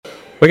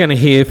We're going to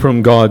hear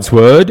from God's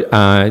Word.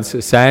 It's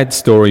a sad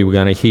story we're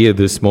going to hear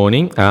this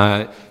morning.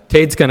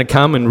 Ted's going to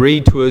come and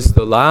read to us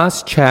the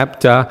last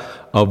chapter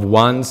of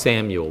 1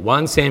 Samuel.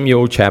 1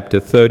 Samuel chapter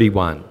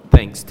 31.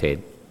 Thanks,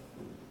 Ted.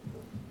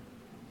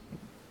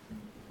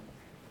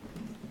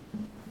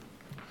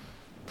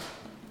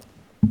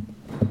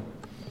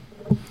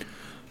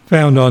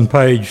 Found on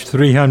page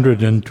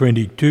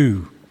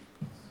 322.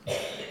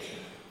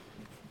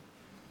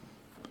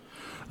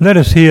 Let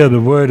us hear the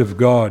word of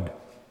God.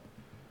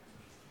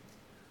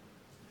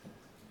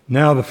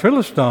 Now the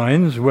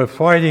Philistines were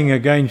fighting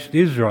against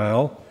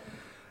Israel,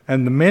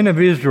 and the men of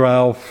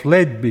Israel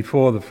fled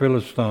before the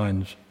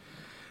Philistines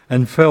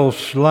and fell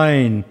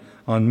slain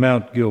on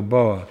Mount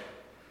Gilboa.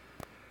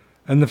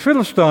 And the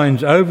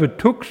Philistines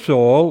overtook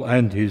Saul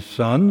and his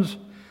sons,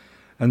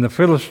 and the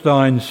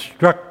Philistines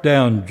struck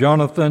down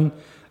Jonathan,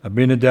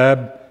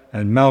 Abinadab,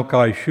 and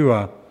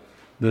Malchishua,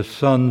 the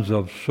sons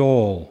of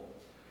Saul.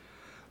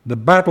 The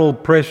battle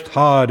pressed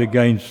hard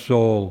against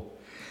Saul,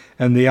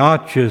 and the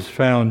archers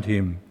found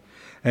him,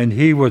 and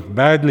he was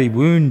badly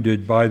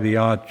wounded by the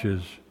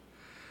archers.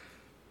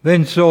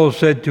 Then Saul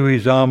said to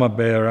his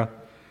armor-bearer,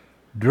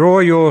 "Draw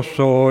your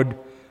sword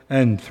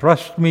and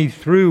thrust me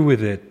through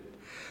with it,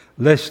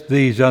 lest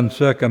these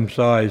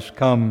uncircumcised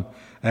come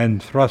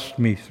and thrust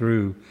me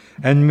through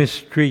and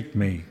mistreat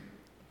me."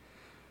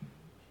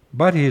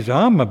 But his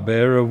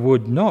armor-bearer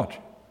would not,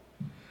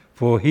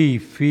 for he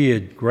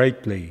feared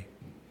greatly.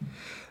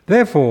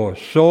 Therefore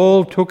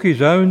Saul took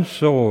his own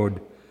sword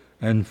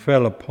and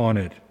fell upon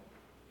it.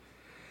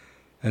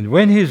 And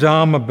when his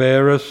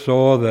armor-bearer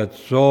saw that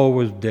Saul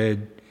was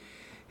dead,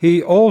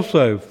 he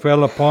also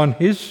fell upon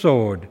his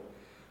sword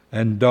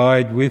and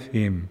died with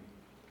him.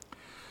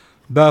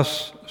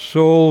 Thus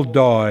Saul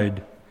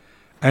died,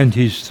 and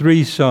his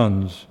 3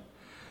 sons,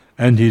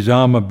 and his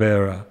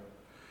armor-bearer,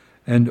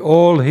 and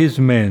all his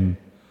men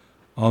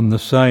on the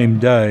same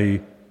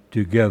day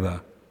together.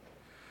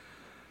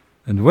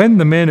 And when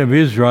the men of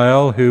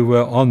Israel who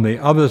were on the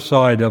other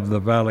side of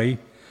the valley,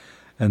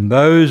 and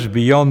those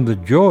beyond the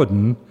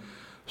Jordan,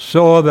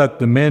 saw that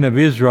the men of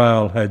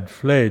Israel had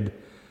fled,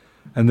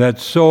 and that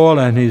Saul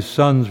and his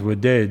sons were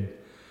dead,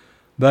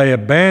 they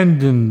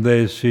abandoned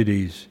their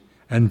cities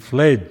and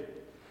fled,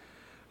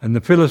 and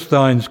the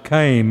Philistines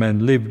came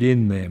and lived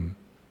in them.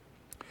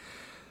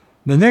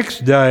 The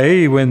next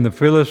day, when the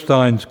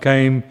Philistines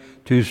came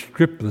to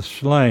strip the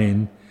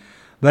slain,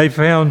 they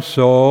found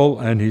Saul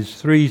and his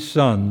 3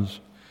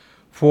 sons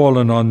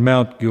fallen on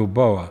Mount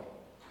Gilboa.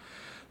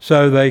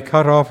 So they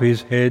cut off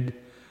his head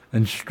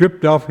and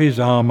stripped off his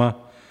armour,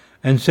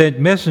 and sent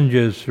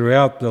messengers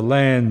throughout the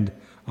land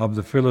of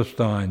the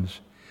Philistines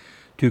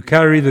to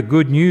carry the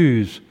good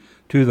news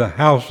to the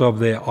house of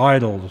their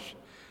idols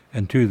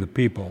and to the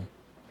people.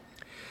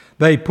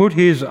 They put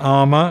his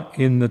armour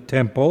in the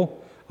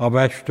temple of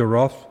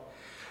Ashtaroth.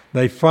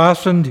 They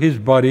fastened his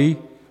body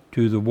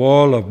to the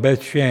wall of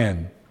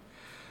Bethshan.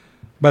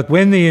 But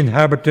when the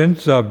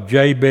inhabitants of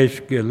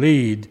Jabesh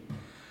Gilead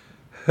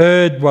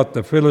heard what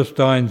the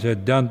Philistines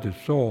had done to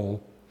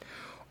Saul,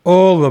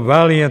 all the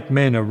valiant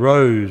men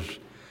arose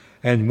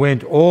and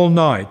went all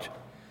night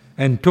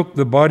and took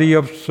the body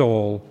of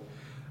Saul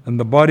and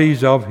the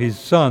bodies of his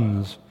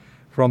sons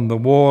from the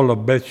wall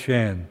of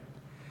Bethshan.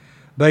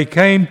 They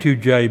came to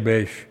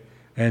Jabesh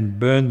and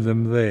burned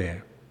them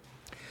there.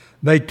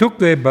 They took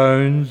their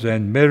bones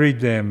and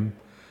buried them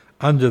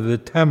under the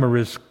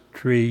tamarisk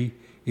tree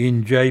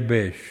in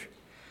Jabesh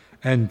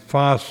and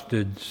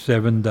fasted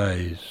 7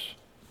 days.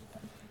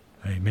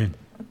 Amen.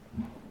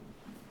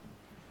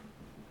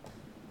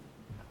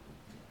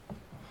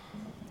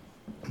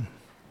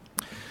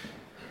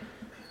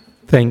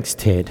 Thanks,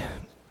 Ted.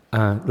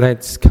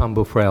 Let's come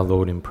before our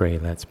Lord in prayer.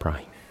 Let's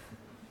pray.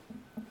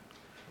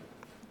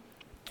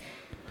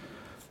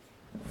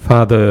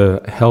 Father,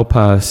 help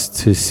us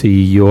to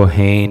see your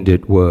hand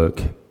at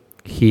work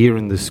here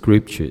in the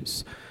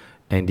Scriptures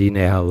and in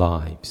our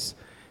lives.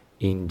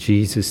 In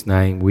Jesus'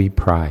 name we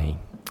pray.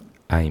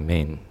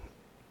 Amen.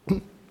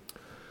 I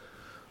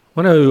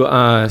want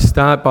to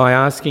start by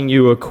asking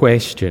you a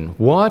question.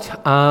 What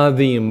are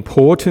the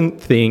important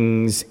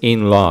things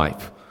in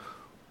life?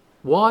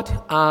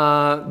 What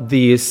are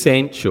the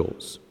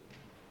essentials?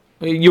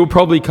 You'll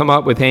probably come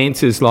up with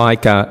answers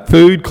like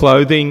food,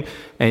 clothing,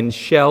 and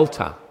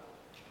shelter.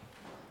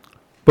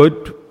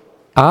 But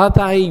are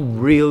they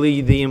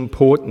really the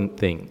important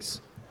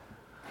things?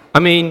 I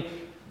mean,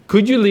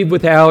 could you live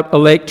without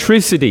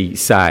electricity,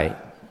 say?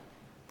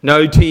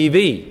 No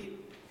TV?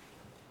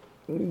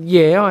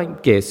 Yeah, I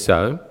guess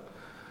so.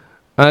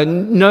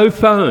 No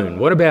phone.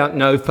 What about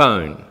no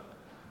phone?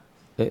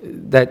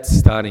 That's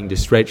starting to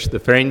stretch the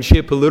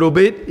friendship a little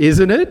bit,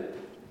 isn't it?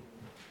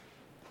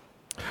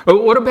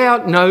 What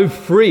about no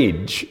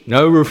fridge,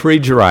 no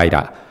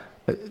refrigerator?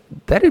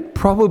 That'd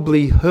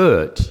probably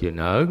hurt, you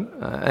know.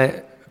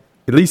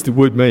 At least it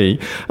would me.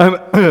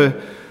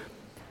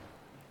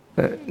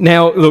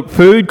 Now, look,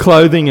 food,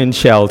 clothing and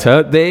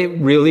shelter, they're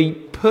really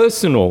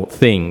personal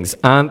things,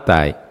 aren't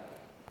they?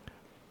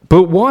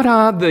 But what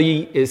are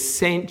the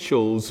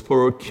essentials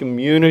for a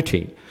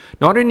community?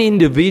 not an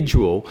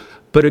individual,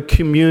 but a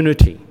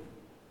community.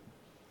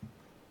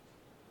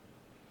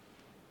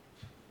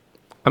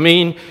 I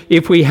mean,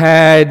 if we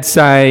had,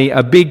 say,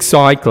 a big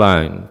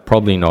cyclone,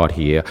 probably not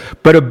here,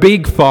 but a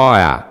big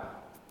fire,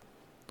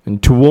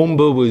 and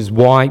Toowoomba was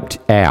wiped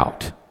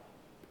out,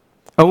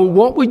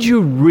 what would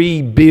you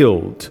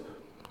rebuild?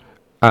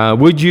 What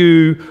would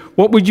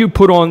you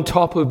put on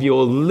top of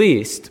your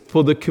list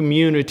for the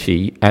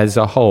community as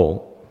a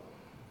whole?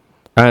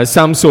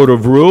 Some sort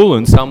of rule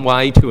and some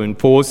way to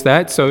enforce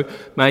that. So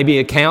maybe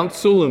a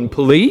council and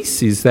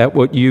police, is that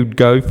what you'd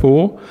go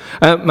for?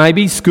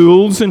 Maybe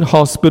schools and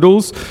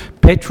hospitals,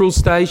 petrol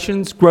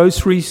stations,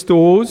 grocery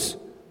stores.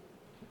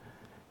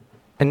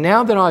 And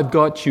now that I've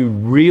got you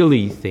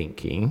really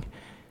thinking,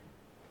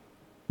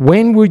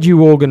 when would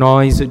you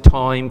organise a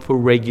time for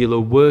regular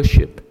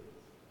worship?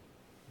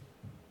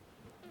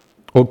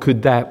 Or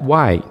could that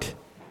wait?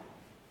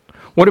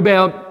 What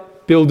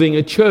about building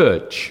a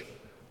church?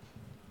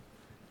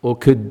 Or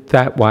could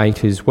that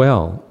wait as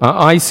well?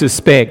 I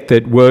suspect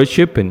that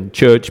worship and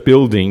church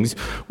buildings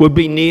would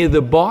be near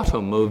the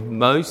bottom of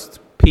most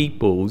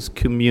people's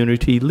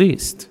community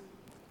list.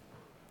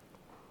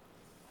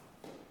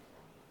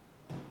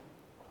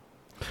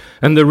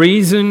 And the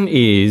reason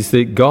is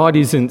that God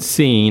isn't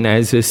seen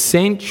as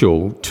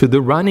essential to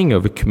the running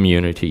of a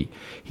community.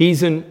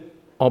 He's an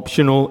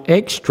optional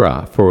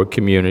extra for a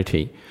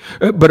community.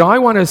 But I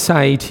want to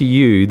say to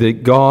you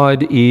that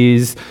God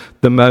is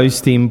the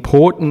most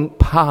important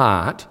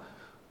part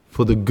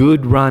for the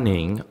good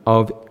running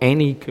of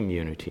any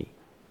community.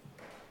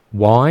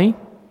 Why?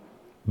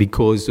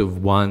 Because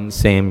of 1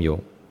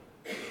 Samuel.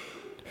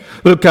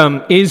 Look,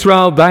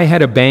 Israel, they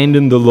had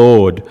abandoned the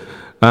Lord.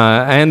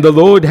 And the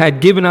Lord had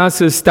given us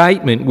a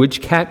statement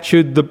which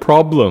captured the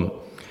problem.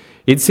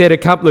 It said a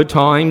couple of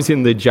times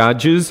in the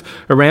Judges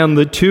around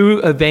the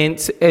 2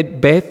 events at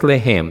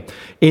Bethlehem.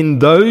 In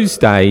those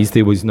days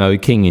there was no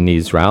king in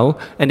Israel,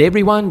 and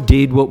everyone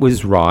did what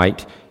was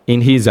right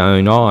in his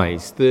own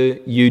eyes.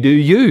 The you do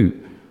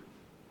you.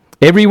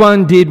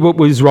 Everyone did what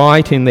was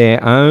right in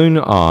their own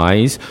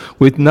eyes,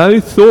 with no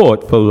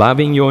thought for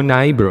loving your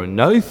neighbour and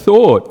no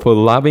thought for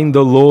loving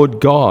the Lord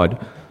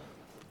God.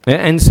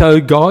 And so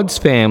God's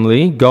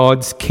family,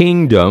 God's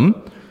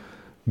kingdom,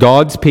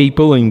 God's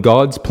people in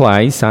God's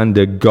place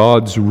under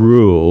God's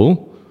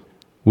rule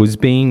was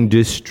being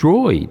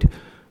destroyed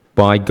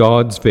by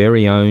God's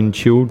very own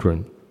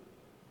children.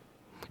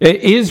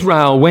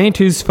 Israel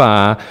went as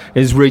far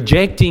as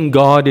rejecting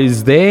God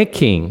as their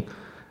king,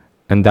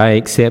 and they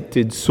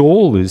accepted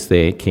Saul as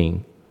their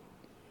king.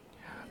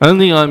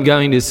 Only I'm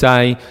going to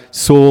say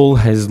Saul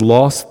has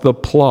lost the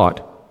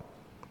plot.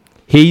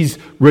 He's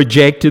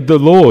rejected the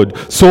Lord.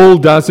 Saul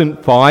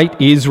doesn't fight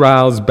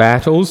Israel's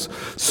battles.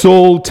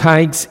 Saul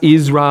takes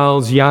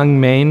Israel's young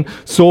men.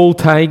 Saul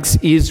takes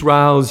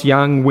Israel's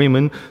young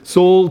women.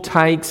 Saul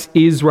takes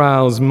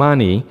Israel's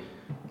money.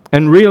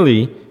 And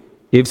really,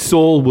 if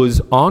Saul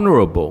was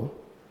honourable,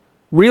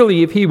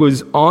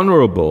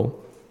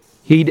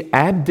 he'd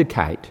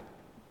abdicate.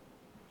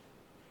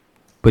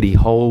 But he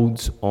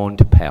holds on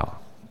to power.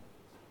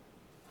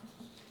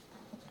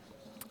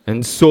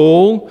 And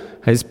Saul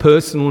has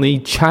personally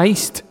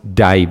chased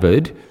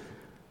David,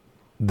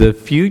 the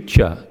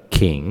future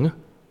king,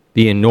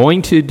 the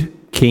anointed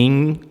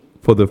king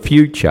for the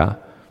future.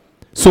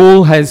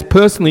 Saul has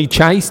personally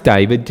chased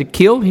David to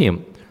kill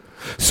him.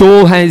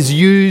 Saul has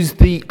used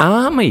the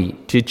army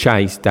to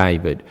chase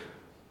David.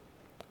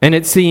 And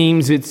it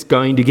seems it's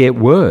going to get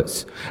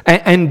worse.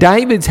 And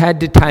David's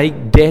had to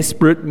take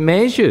desperate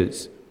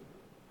measures.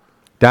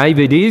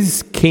 David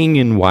is king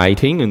in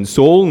waiting, and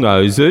Saul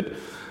knows it.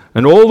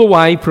 And all the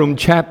way from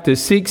chapter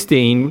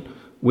 16,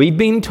 we've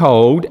been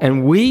told,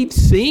 and we've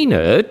seen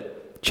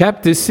it.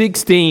 Chapter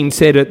 16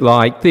 said it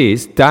like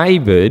this: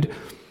 David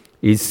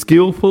is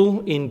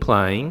skillful in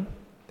playing,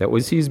 that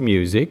was his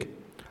music,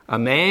 a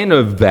man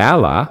of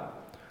valour,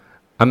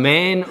 a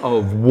man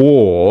of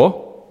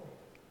war,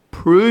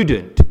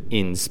 prudent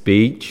in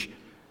speech,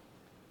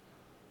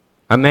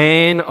 a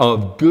man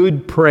of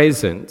good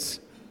presence,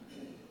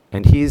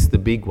 and here's the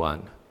big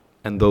one,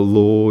 and the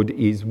Lord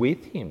is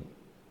with him.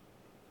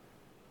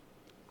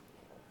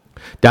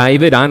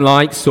 David,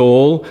 unlike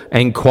Saul,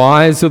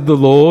 inquires of the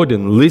Lord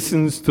and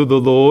listens to the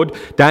Lord.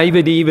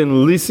 David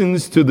even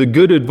listens to the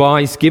good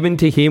advice given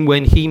to him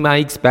when he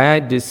makes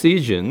bad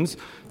decisions.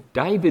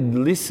 David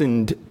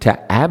listened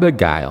to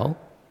Abigail.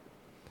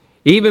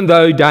 Even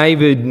though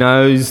David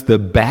knows the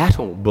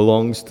battle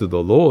belongs to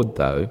the Lord,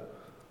 though,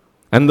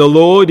 and the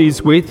Lord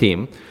is with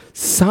him,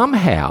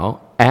 somehow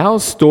our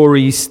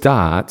story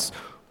starts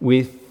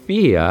with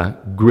fear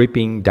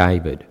gripping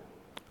David.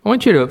 I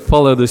want you to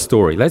follow the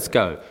story. Let's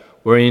go.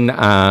 We're in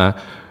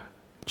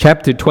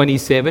chapter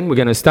 27. We're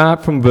going to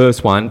start from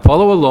verse 1.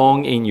 Follow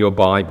along in your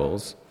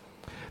Bibles.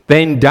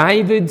 Then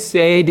David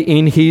said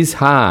in his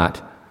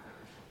heart,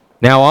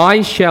 "Now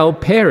I shall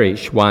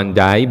perish one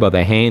day by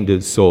the hand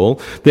of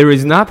Saul. There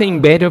is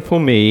nothing better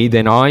for me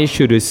than I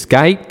should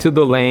escape to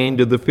the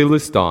land of the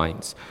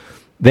Philistines.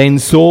 Then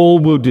Saul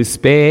will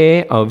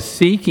despair of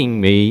seeking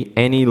me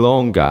any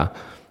longer,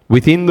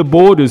 within the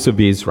borders of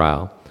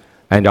Israel,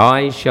 and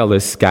I shall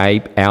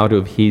escape out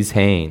of his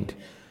hand."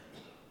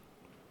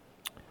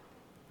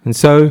 And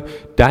so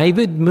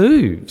David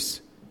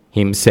moves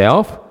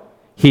himself,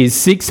 his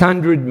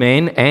 600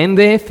 men and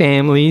their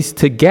families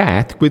to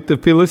Gath with the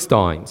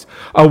Philistines,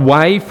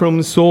 away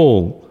from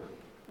Saul.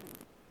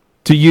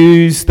 To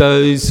use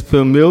those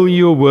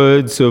familiar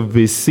words of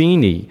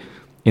Vicini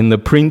in The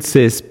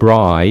Princess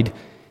Bride,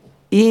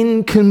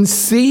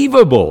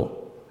 inconceivable.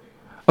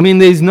 I mean,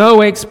 there's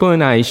no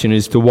explanation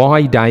as to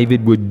why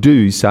David would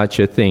do such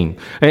a thing.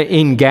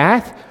 In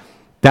Gath,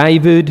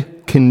 David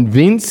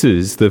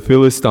convinces the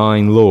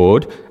Philistine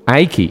lord,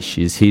 Achish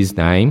is his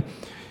name,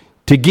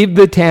 to give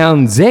the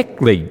town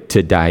Ziklag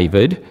to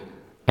David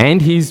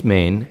and his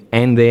men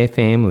and their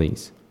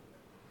families.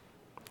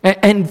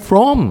 And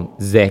from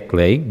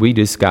Ziklag, we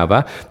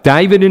discover,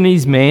 David and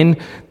his men,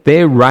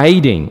 they're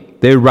raiding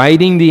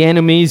the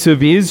enemies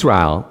of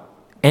Israel,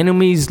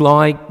 enemies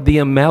like the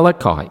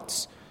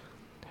Amalekites.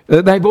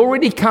 They've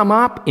already come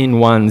up in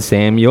 1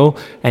 Samuel,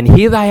 and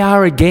here they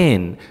are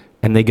again,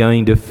 and they're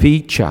going to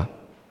feature.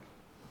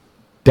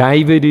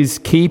 David is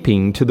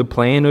keeping to the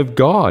plan of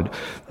God.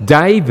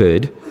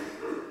 David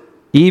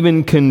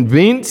even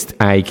convinced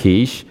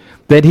Achish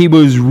that he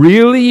was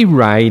really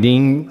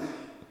raiding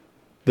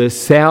the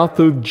south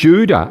of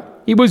Judah.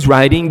 He was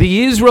raiding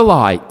the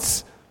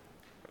Israelites.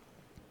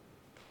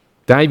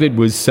 David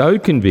was so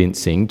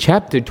convincing,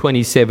 chapter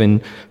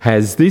 27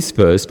 has this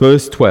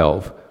verse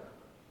 12.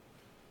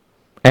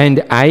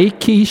 "And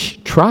Achish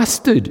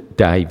trusted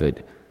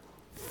David,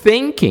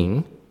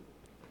 thinking,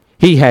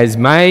 he has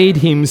made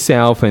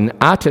himself an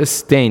utter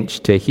stench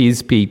to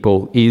his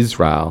people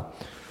Israel.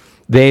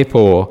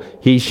 Therefore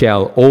he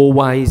shall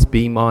always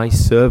be my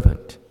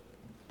servant."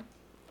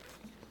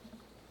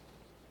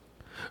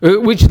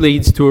 Which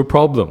leads to a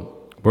problem.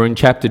 We're in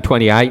chapter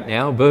 28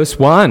 now, verse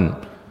 1.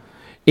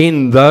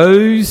 "In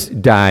those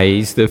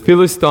days the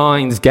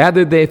Philistines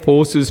gathered their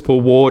forces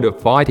for war to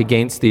fight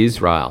against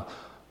Israel."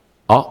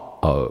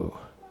 Uh-oh.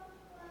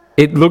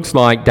 It looks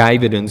like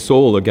David and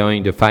Saul are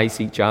going to face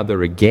each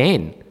other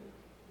again.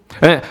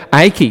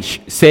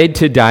 Achish said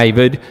to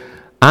David,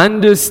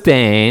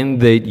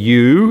 "Understand that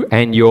you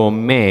and your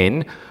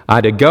men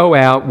are to go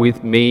out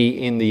with me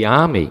in the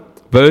army."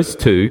 Verse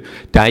 2,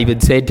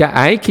 David said to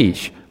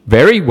Achish,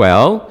 "Very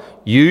well,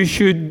 you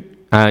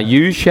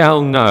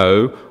shall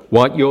know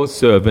what your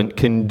servant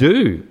can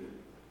do."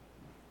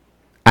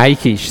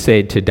 Achish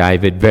said to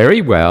David,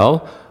 "Very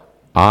well,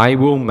 I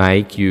will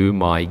make you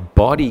my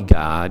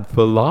bodyguard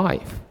for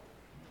life."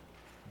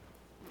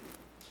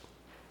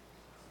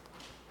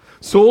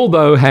 Saul,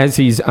 though, has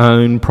his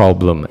own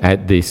problem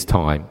at this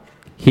time.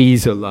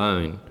 He's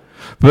alone.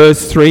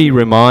 Verse 3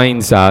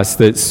 reminds us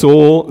that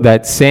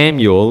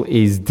Samuel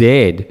is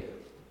dead.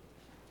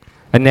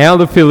 And now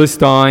the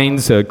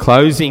Philistines are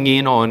closing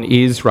in on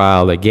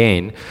Israel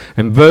again.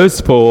 And verse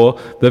 4,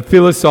 the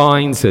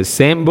Philistines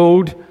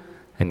assembled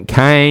and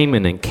came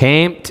and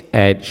encamped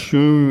at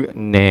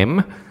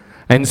Shunem.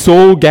 And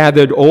Saul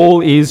gathered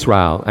all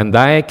Israel, and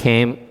they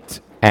camped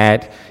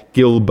at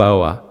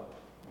Gilboa.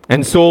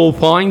 And Saul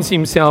finds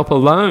himself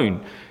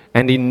alone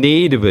and in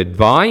need of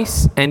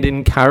advice and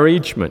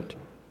encouragement.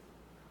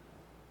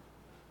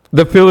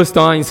 The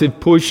Philistines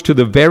have pushed to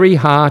the very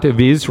heart of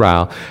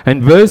Israel.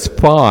 And verse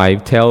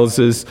 5 tells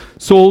us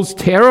Saul's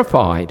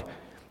terrified.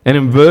 And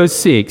in verse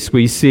 6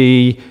 we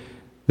see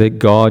that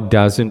God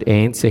doesn't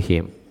answer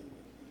him.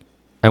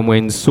 And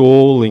when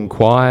Saul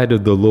inquired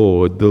of the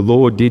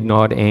Lord did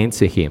not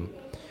answer him,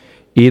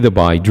 either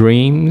by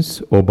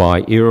dreams or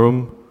by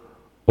Urim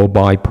or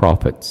by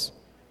prophets.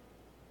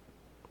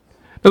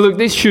 Now look,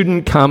 this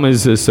shouldn't come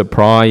as a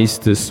surprise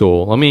to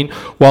Saul. I mean,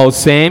 while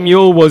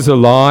Samuel was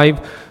alive,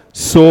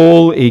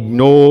 Saul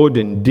ignored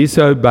and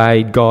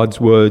disobeyed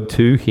God's word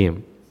to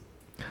him.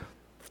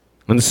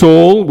 And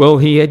Saul, well,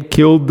 he had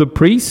killed the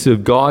priests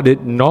of God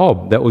at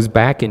Nob. That was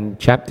back in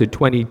chapter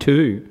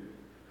 22.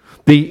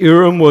 The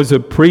Urim was a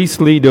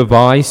priestly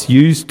device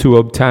used to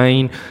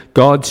obtain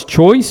God's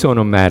choice on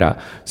a matter.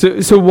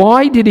 So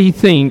why did he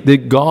think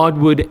that God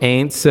would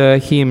answer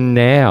him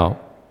now?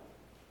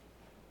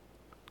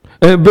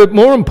 But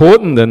more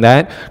important than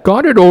that,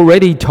 God had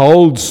already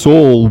told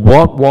Saul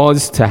what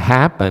was to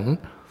happen.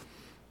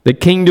 The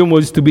kingdom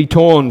was to be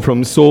torn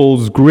from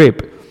Saul's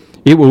grip.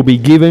 It will be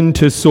given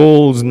to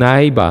Saul's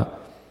neighbor.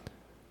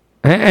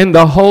 And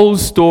the whole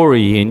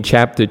story in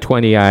chapter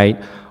 28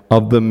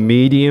 of the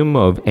medium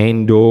of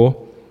Endor,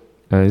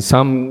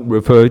 some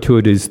refer to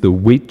it as the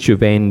witch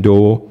of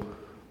Endor,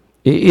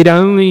 it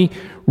only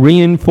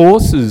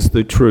reinforces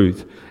the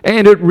truth.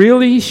 And it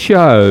really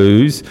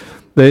shows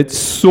that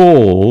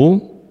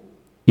Saul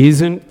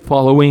isn't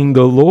following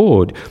the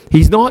Lord.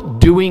 He's not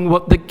doing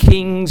what the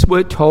kings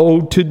were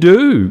told to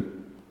do.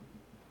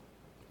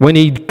 When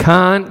he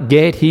can't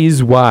get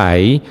his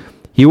way,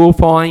 he will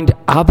find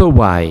other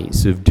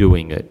ways of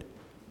doing it.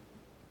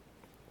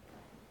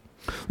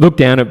 Look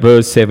down at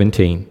verse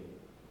 17.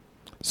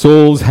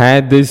 Saul's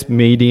had this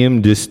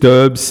medium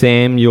disturb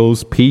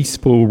Samuel's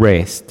peaceful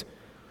rest.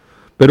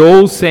 But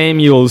all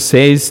Samuel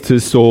says to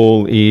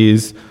Saul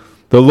is,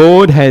 "The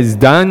Lord has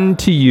done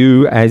to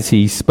you as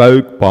he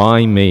spoke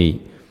by me.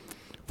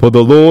 For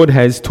the Lord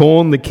has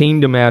torn the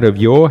kingdom out of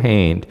your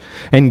hand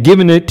and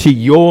given it to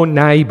your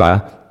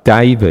neighbor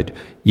David."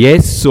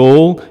 Yes,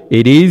 Saul,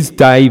 it is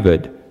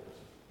David.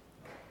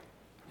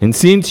 And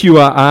since you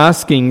are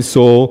asking,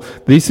 Saul,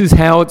 this is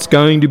how it's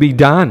going to be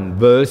done.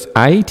 Verse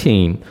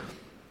 18.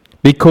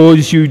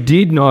 "Because you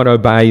did not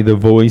obey the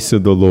voice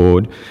of the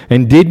Lord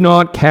and did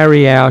not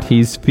carry out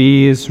his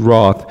fierce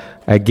wrath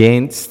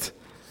against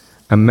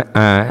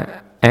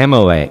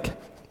Amalek.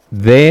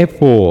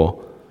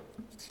 Therefore,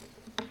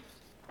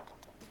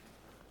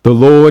 the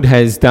Lord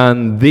has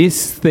done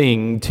this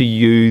thing to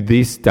you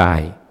this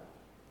day.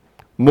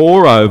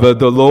 Moreover,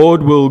 the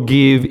Lord will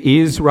give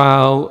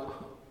Israel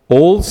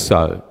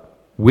also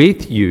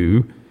with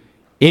you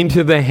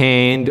into the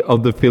hand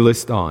of the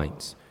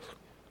Philistines.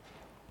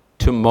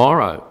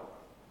 Tomorrow,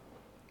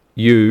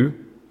 you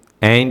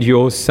and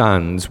your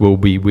sons will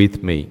be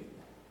with me.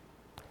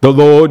 The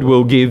Lord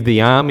will give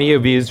the army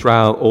of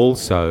Israel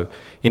also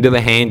into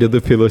the hand of the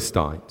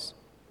Philistines."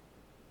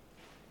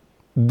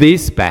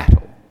 This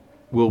battle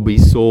will be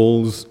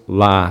Saul's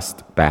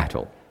last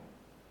battle.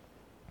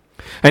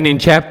 And in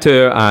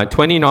chapter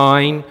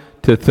 29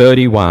 to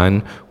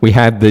 31, we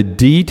have the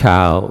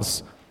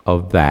details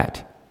of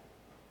that.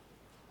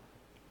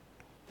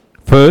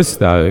 First,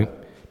 though,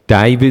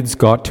 David's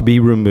got to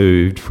be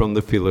removed from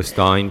the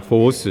Philistine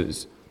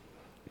forces,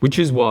 which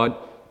is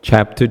what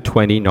chapter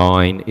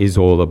 29 is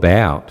all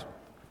about.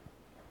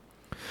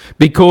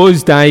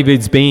 Because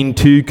David's been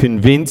too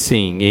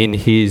convincing in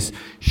his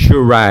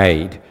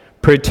charade,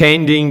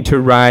 pretending to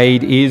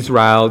raid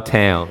Israel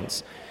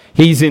towns,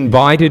 he's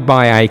invited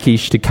by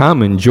Achish to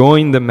come and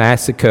join the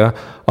massacre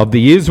of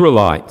the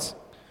Israelites.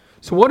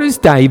 So what does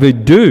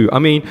David do?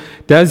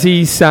 Does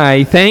he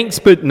say thanks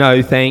but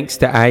no thanks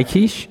to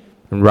Achish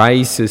and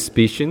raise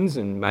suspicions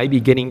and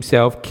maybe get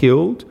himself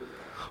killed?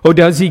 Or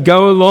does he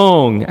go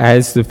along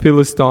as the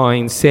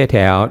Philistines set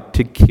out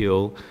to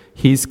kill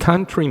his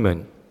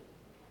countrymen?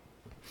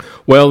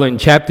 Well, in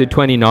chapter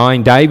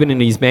 29, David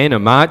and his men are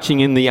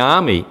marching in the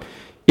army.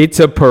 It's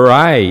a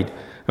parade.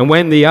 And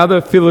when the other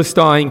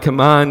Philistine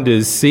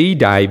commanders see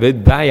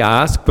David, they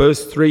ask,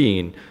 verse 3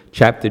 in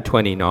chapter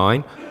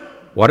 29,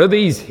 "What are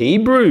these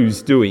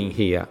Hebrews doing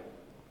here?"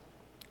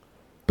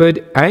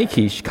 But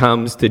Achish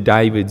comes to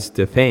David's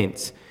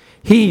defense.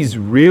 He's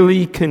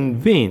really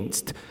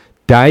convinced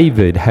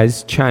David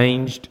has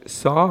changed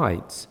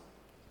sides.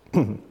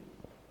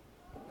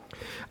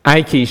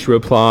 Achish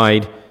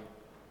replied,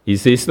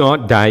 "Is this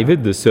not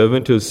David, the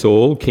servant of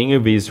Saul, king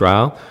of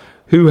Israel,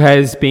 who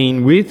has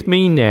been with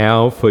me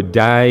now for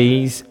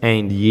days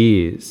and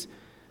years?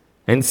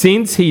 And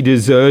since he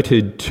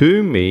deserted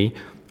to me,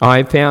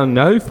 I found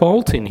no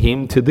fault in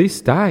him to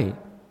this day."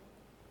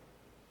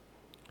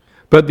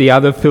 But the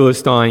other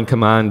Philistine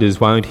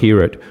commanders won't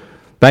hear it.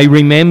 They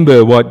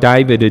remember what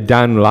David had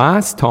done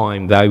last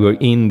time they were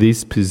in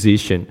this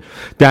position.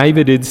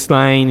 David had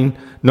slain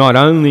not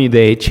only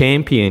their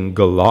champion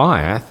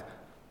Goliath,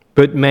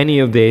 but many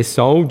of their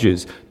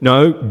soldiers.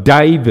 No,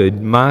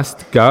 David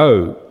must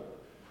go.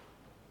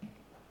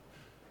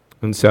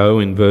 And so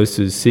in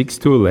verses 6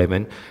 to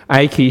 11,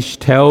 Achish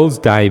tells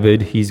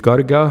David he's got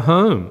to go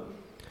home.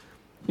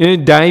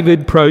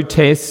 David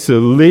protests a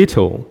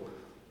little,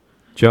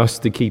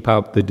 just to keep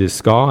up the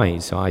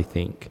disguise, I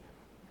think.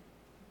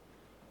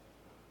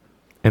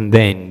 And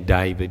then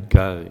David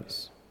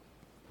goes.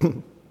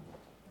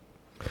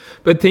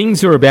 But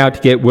things are about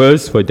to get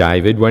worse for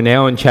David. We're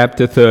now in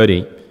chapter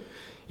 30.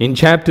 In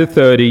chapter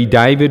 30,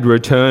 David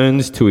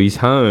returns to his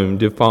home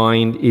to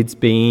find it's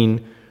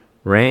been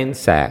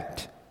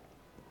ransacked.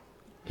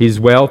 His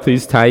wealth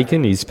is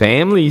taken, his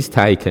family is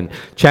taken.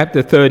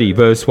 Chapter 30,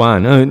 verse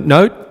 1.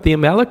 Note the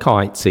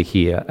Amalekites are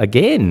here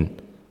again.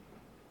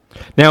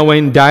 Now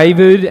when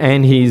David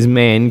and his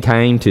men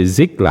came to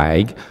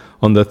Ziklag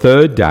on the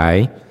third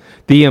day,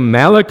 the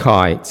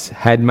Amalekites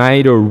had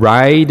made a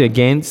raid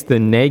against the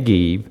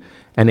Negev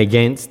and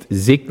against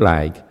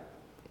Ziklag.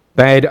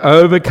 They had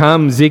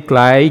overcome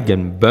Ziklag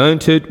and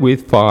burnt it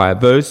with fire.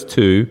 Verse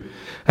 2.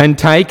 And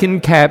taken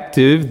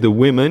captive the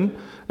women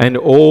and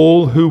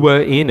all who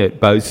were in it,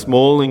 both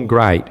small and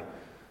great.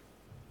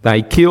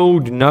 They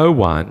killed no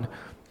one,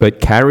 but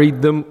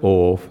carried them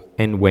off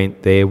and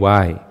went their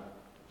way.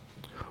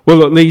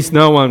 Well, at least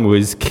no one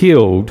was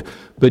killed,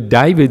 but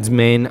David's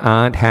men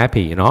aren't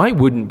happy, and I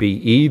wouldn't be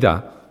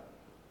either.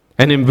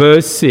 And in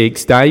verse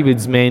 6,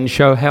 David's men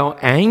show how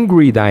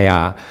angry they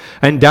are.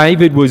 And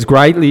David was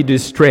greatly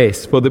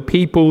distressed, for the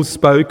people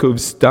spoke of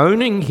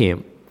stoning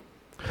him,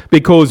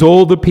 because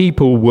all the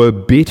people were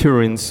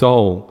bitter in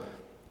soul,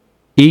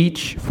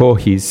 each for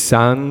his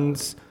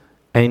sons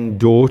and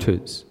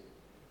daughters.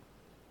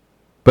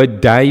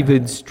 But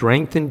David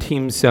strengthened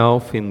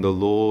himself in the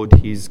Lord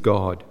his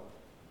God.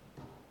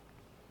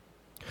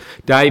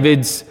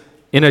 David's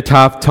in a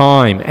tough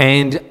time,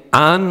 and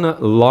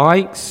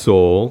unlike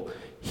Saul,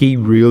 he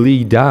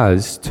really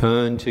does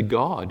turn to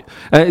God.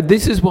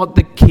 This is what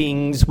the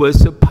kings were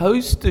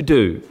supposed to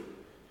do.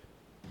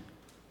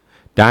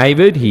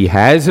 David, he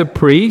has a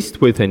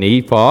priest with an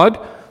ephod.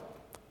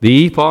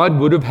 The ephod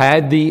would have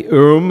had the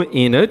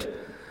in it.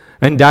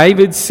 And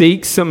David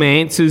seeks some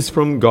answers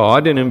from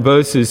God. And in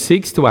verses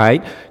 6 to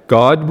 8,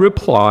 God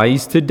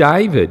replies to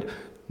David.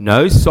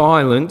 No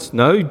silence,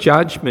 no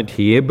judgment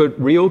here, but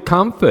real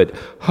comfort,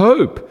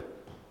 hope.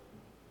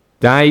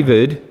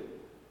 David,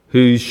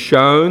 who's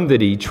shown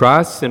that he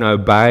trusts and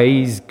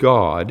obeys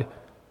God,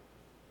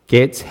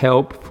 gets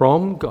help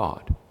from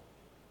God.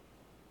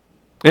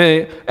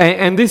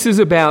 And this is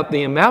about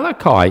the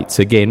Amalekites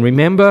again.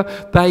 Remember,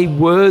 they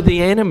were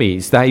the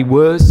enemies. They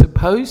were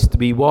supposed to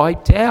be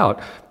wiped out.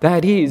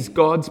 That is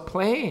God's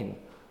plan.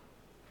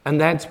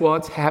 And that's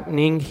what's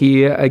happening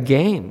here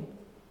again.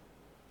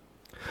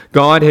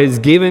 God has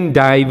given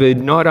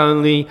David not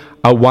only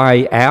a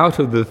way out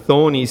of the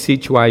thorny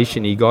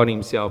situation he got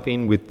himself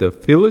in with the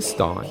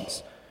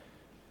Philistines.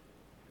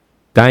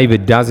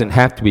 David doesn't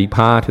have to be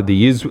part of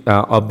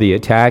the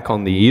attack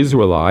on the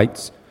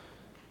Israelites.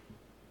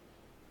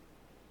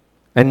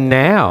 And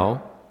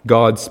now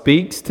God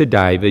speaks to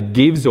David,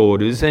 gives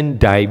orders, and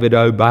David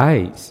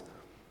obeys.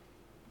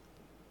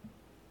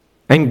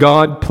 And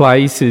God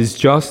places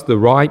just the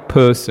right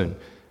person,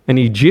 an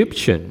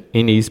Egyptian,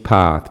 in his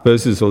path,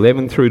 verses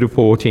 11 through to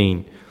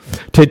 14,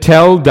 to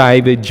tell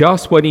David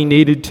just what he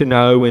needed to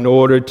know in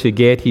order to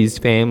get his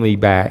family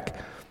back.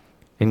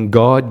 And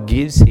God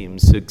gives him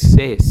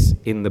success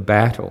in the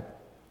battle.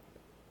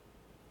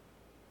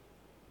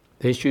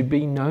 There should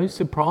be no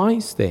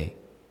surprise there.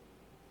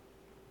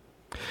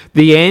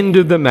 The end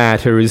of the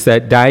matter is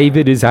that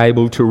David is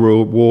able to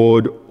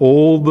reward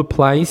all the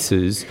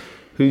places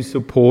who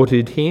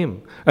supported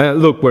him.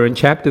 Look, we're in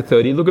chapter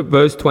 30. Look at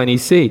verse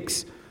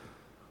 26.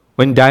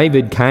 When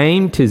David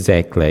came to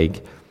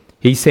Ziklag,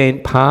 he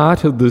sent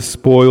part of the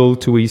spoil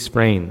to his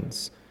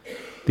friends,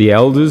 the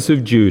elders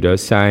of Judah,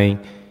 saying,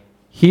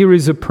 "Here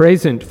is a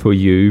present for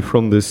you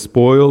from the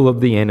spoil of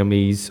the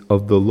enemies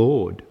of the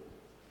Lord."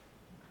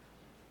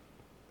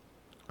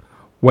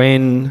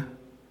 When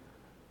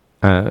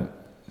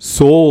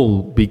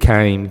Saul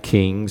became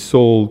king,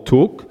 Saul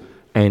took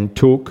and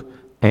took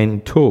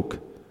and took.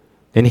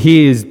 And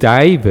here's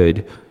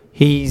David,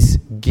 he's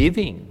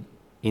giving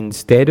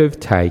instead of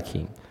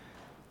taking.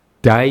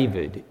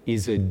 David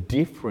is a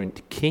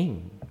different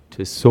king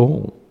to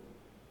Saul.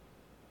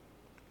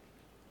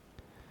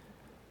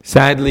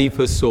 Sadly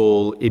for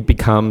Saul, it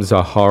becomes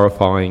a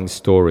horrifying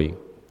story.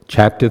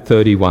 Chapter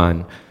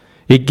 31.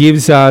 It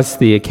gives us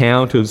the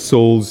account of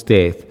Saul's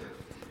death.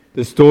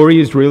 The story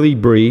is really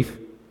brief,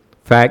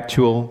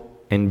 factual,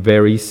 and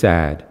very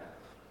sad.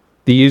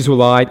 The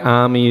Israelite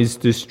army is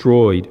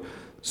destroyed.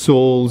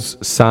 Saul's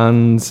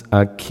sons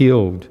are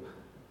killed,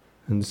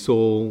 and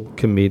Saul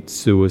commits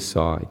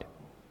suicide.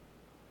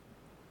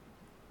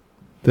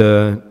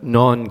 The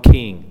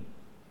non-king,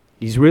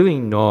 he's really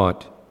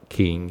not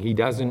king. He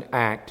doesn't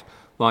act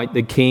like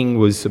the king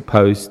was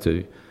supposed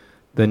to.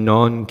 The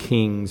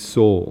non-king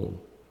Saul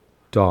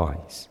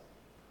dies.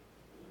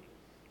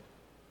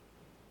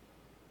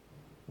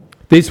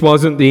 This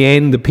wasn't the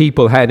end the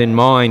people had in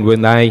mind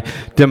when they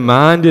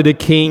demanded a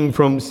king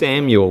from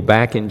Samuel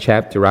back in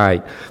chapter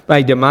 8.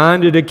 They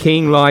demanded a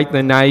king like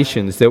the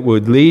nations that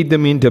would lead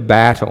them into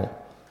battle.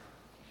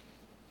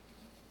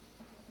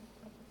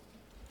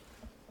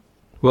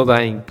 Well,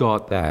 they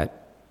got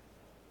that,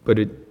 but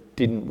it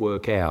didn't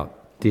work out,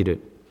 did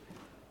it?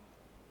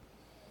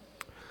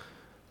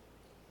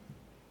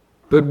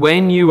 But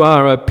when you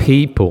are a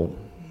people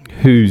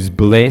whose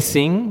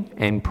blessing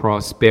and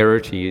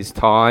prosperity is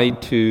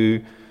tied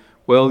to,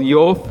 well,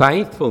 your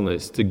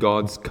faithfulness to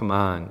God's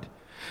command,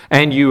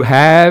 and you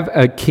have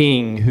a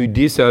king who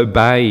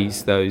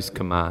disobeys those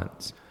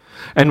commands,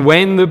 and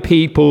when the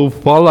people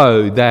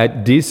follow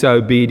that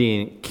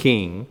disobedient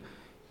king,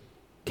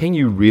 can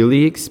you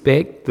really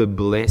expect the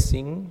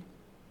blessing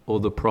or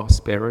the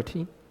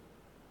prosperity?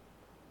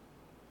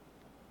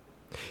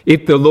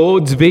 If the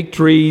Lord's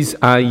victories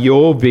are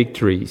your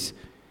victories,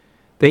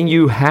 then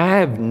you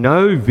have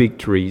no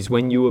victories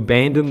when you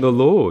abandon the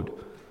Lord,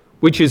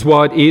 which is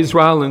what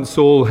Israel and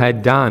Saul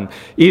had done.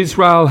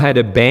 Israel had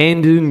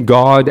abandoned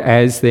God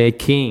as their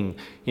king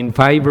in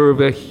favor of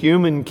a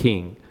human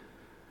king.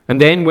 And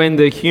then when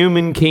the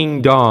human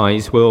king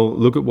dies, well,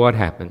 look at what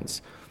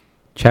happens.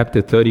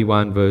 Chapter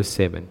 31, verse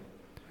 7.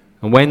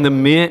 And when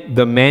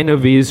the men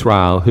of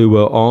Israel who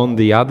were on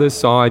the other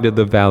side of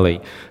the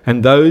valley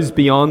and those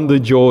beyond the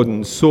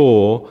Jordan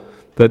saw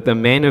that the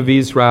men of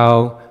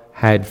Israel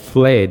had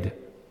fled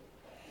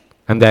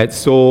and that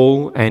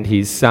Saul and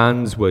his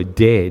sons were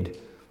dead,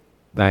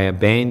 they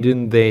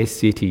abandoned their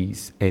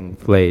cities and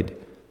fled.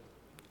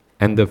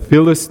 And the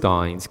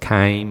Philistines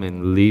came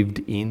and lived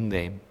in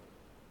them.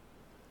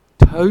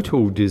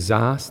 Total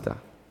disaster.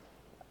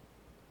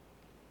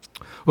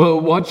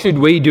 Well, what should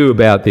we do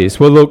about this?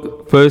 Well,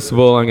 look, first of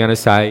all, I'm going to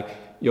say,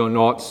 you're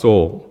not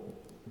Saul.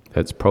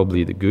 That's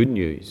probably the good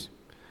news.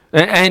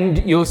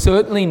 And you're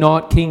certainly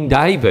not King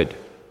David.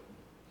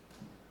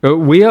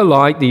 We are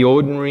like the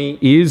ordinary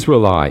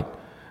Israelite.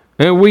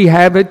 We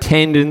have a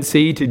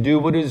tendency to do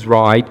what is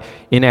right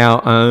in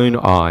our own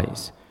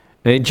eyes.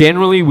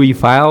 Generally, we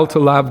fail to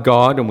love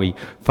God and we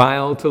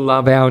fail to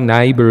love our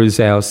neighbour as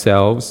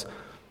ourselves.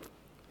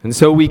 And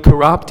so we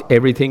corrupt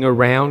everything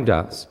around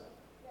us.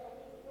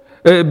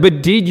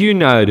 But did you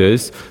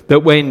notice that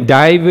when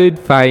David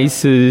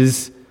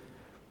faces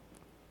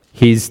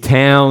his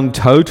town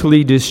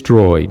totally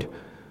destroyed,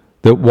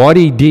 that what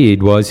he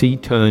did was he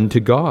turned to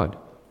God?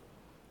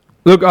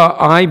 Look,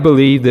 I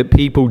believe that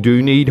people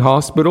do need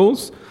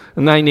hospitals,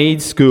 and they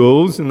need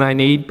schools, and they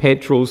need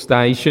petrol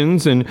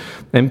stations, and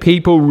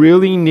people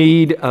really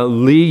need a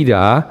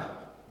leader,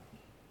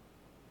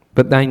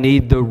 but they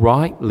need the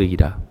right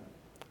leader.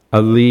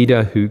 A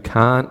leader who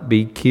can't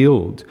be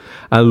killed.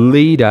 A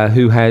leader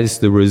who has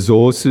the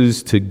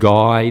resources to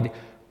guide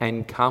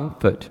and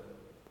comfort.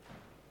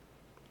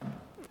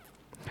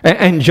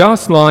 And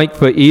just like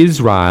for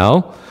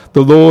Israel,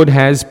 the Lord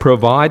has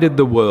provided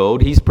the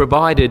world, He's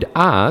provided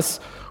us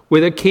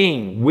with a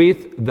king,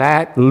 with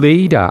that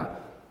leader.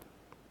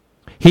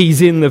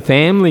 He's in the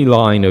family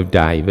line of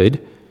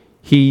David.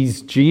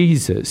 He's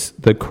Jesus,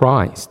 the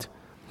Christ.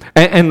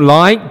 And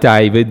like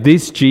David,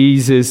 this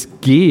Jesus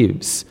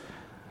gives.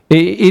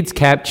 It's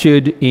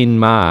captured in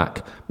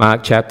Mark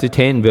chapter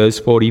 10, verse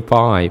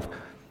 45.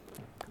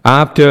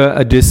 After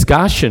a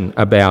discussion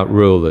about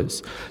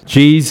rulers,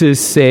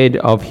 Jesus said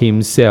of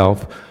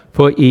himself,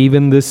 "For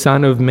even the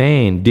Son of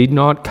Man did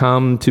not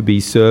come to be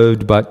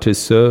served, but to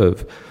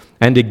serve,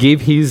 and to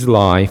give his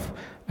life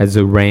as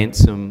a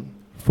ransom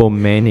for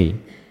many."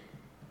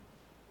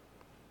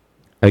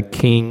 A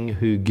king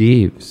who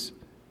gives.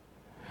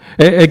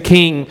 A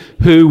king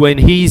who, when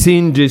he's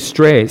in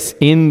distress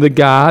in the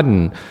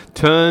garden,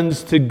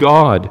 turns to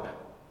God.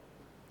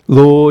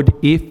 "Lord,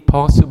 if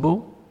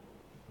possible,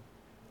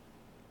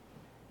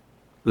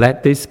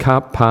 let this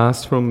cup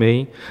pass from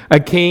me." A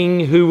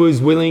king who was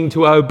willing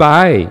to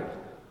obey.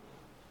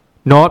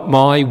 "Not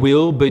my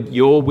will, but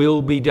your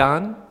will be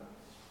done."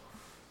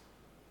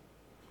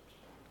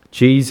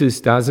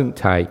 Jesus doesn't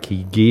take,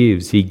 he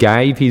gives. He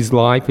gave his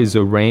life as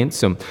a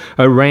ransom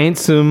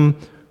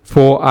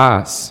for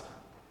us.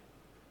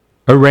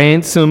 A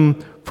ransom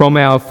from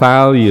our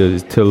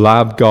failures to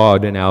love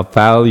God and our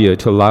failure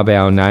to love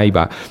our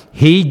neighbour.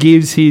 He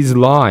gives his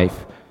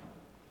life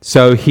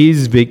so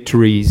his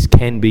victories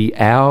can be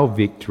our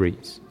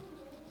victories.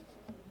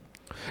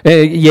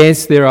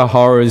 Yes, there are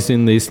horrors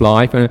in this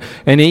life,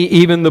 and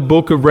even the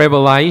book of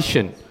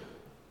Revelation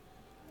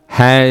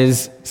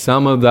has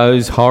some of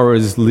those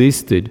horrors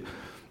listed.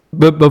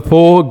 But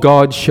before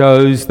God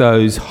shows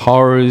those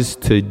horrors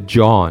to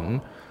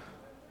John,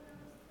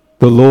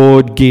 the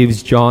Lord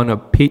gives John a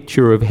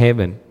picture of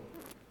heaven,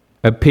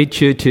 a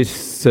picture to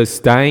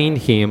sustain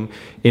him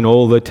in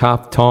all the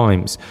tough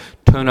times.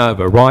 Turn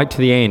over right to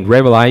the end,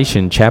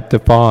 Revelation chapter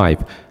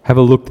 5. Have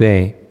a look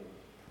there.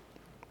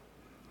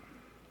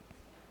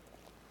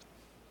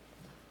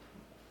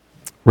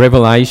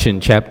 Revelation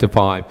chapter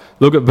 5.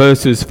 Look at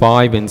verses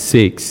 5 and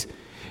 6.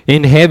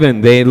 In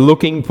heaven, they're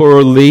looking for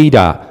a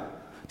leader,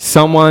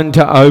 someone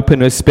to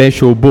open a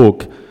special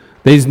book.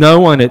 There's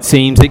no one, it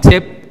seems,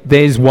 except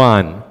there's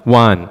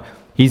one.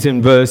 He's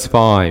in verse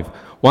 5.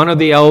 One of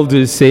the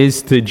elders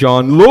says to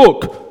John,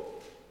 "Look,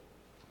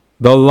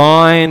 the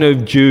Lion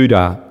of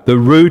Judah, the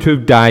Root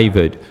of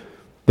David,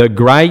 the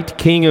great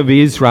King of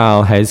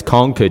Israel has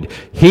conquered.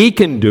 He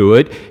can do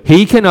it.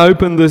 He can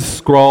open the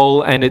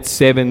scroll and its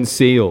 7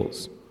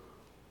 seals."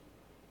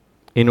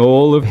 In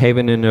all of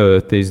heaven and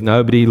earth, there's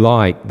nobody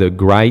like the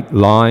great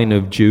Lion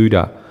of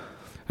Judah.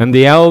 And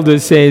the elder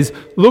says,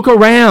 "Look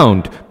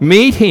around,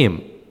 meet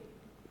him.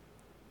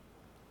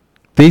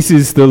 This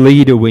is the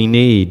leader we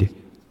need."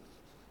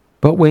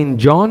 But when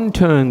John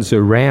turns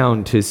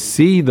around to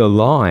see the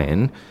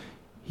lion,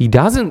 he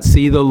doesn't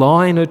see the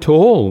lion at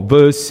all.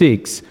 Verse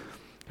 6,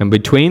 "And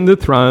between the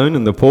throne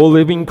and the 4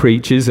 living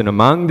creatures and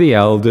among the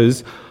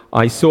elders,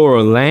 I saw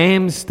a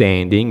lamb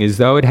standing as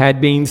though it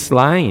had been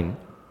slain."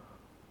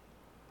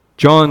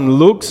 John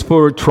looks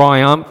for a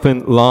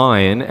triumphant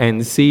lion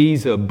and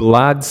sees a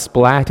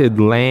blood-splattered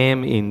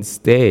lamb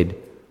instead.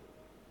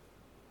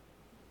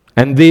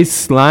 And this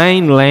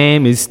slain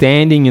lamb is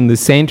standing in the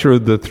centre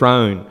of the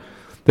throne,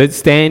 that's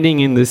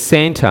standing in the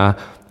centre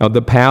of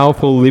the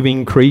powerful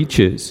living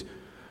creatures,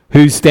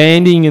 who's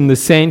standing in the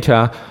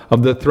centre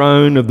of the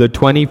throne of the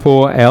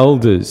 24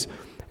 elders.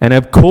 And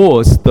of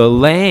course, the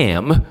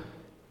lamb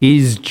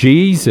is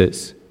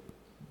Jesus.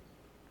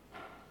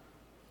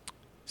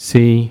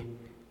 See,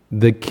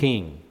 the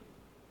King,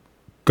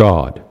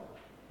 God,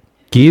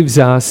 gives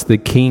us the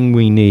King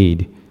we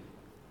need.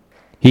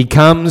 He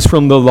comes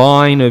from the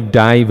line of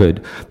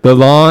David, the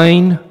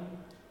line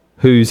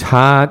whose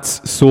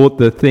hearts sought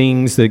the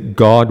things that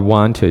God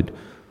wanted.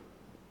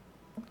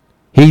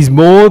 He's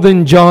more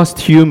than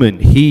just human.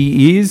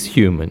 He is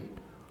human.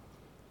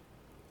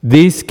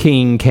 This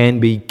king can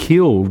be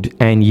killed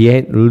and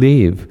yet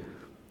live.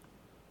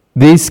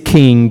 This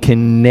king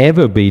can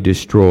never be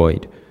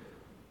destroyed.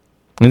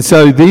 And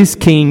so this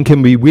king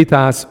can be with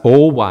us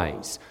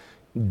always.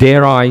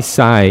 Dare I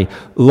say,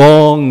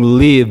 long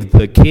live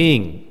the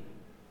king.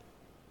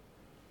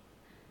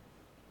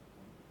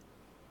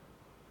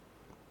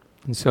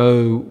 And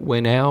so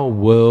when our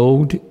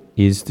world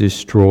is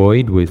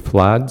destroyed with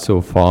floods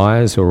or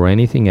fires or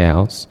anything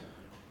else,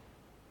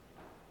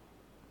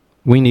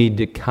 we need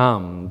to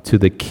come to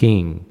the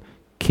King,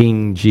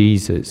 King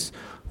Jesus,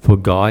 for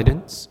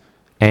guidance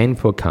and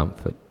for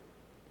comfort.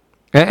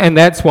 And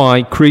that's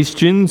why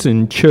Christians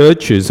and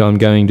churches, I'm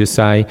going to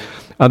say,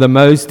 are the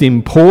most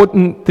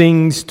important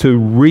things to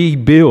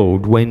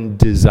rebuild when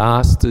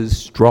disasters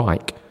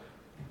strike.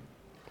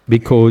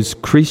 Because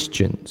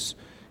Christians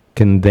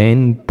can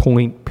then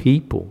point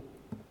people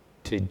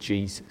to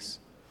Jesus.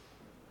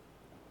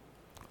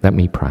 Let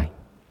me pray.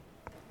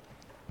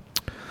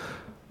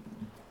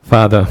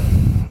 Father,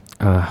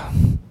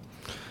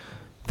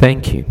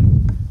 thank you.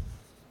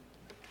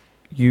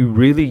 You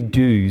really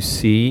do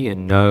see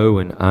and know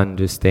and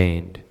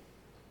understand,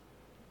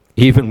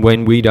 even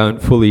when we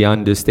don't fully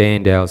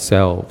understand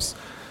ourselves.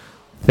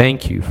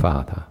 Thank you,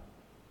 Father.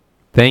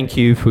 Thank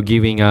you for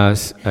giving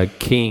us a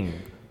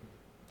King.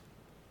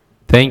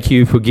 Thank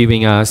you for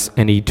giving us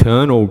an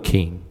eternal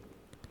King.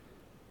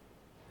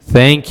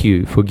 Thank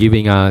you for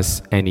giving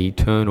us an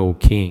eternal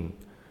King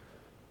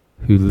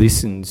who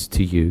listens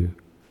to you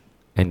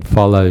and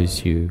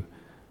follows you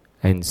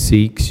and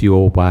seeks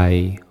your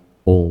way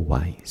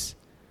always.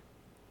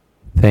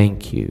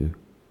 Thank you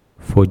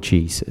for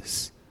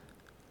Jesus.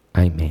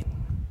 Amen.